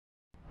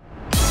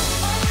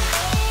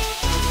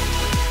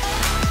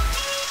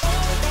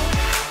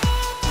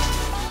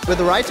With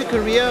the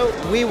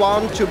ride2career, we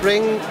want to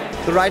bring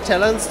the right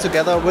talents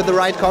together with the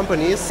right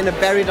companies in a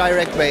very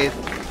direct way.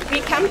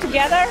 We come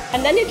together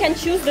and then you can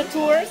choose the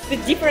tours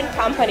with different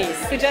companies.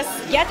 You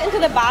just get into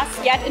the bus,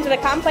 get into the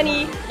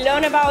company,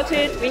 learn about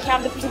it. We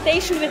have the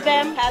presentation with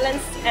them.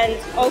 Talents and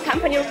all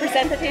company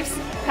representatives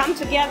come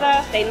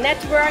together, they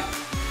network.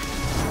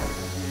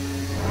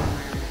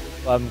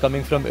 I'm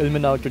coming from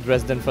Ilmenau to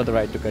Dresden for the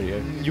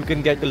Ride2career. You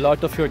can get a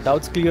lot of your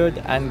doubts cleared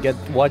and get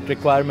what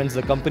requirements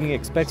the company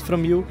expects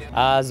from you,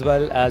 as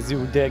well as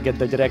you get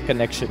the direct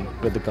connection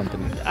with the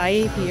company.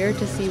 I'm here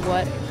to see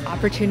what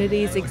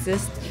opportunities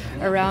exist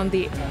around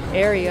the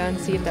area and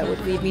see if that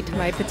would lead me to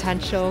my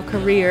potential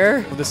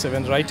career. This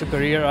event,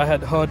 Ride2career, I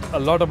had heard a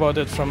lot about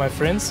it from my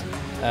friends,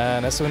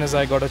 and as soon as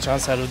I got a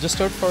chance, I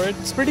registered for it.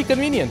 It's pretty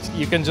convenient.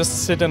 You can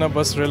just sit in a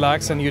bus,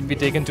 relax, and you'd be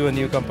taken to a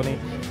new company.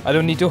 I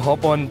don't need to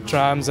hop on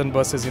trams and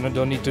buses,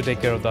 don't need to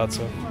take care of that,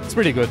 so it's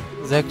pretty good.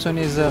 Dresden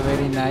is a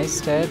very nice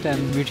state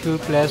and beautiful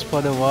place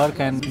for the work,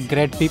 and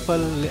great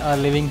people are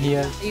living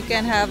here. You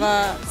can have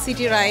a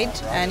city ride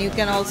and you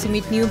can also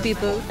meet new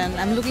people, and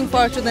I'm looking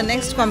forward to the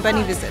next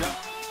company visit.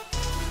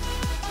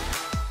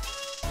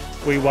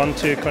 We want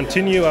to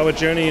continue our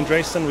journey in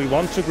Dresden, we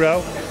want to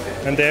grow,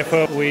 and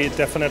therefore we're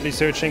definitely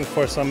searching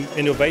for some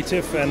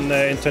innovative and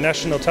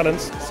international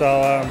talents,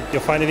 so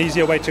you'll find an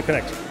easier way to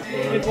connect.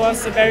 It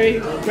was a very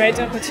great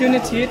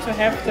opportunity to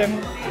have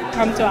them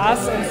come to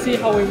us and see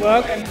how we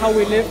work and how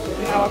we live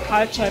in our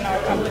culture and our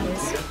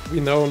companies. We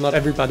know not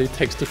everybody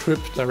takes the trip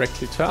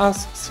directly to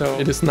us, so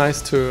it is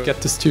nice to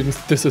get the students.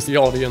 This is the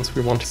audience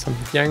we want, some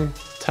young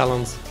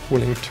talents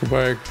willing to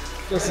work.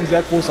 Das ist ein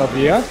sehr großer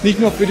Wert, nicht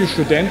nur für die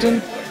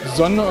Studenten,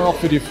 sondern auch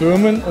für die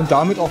Firmen und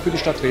damit auch für die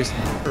Stadt Dresden.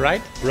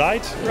 Right?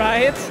 Right?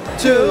 Ride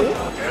To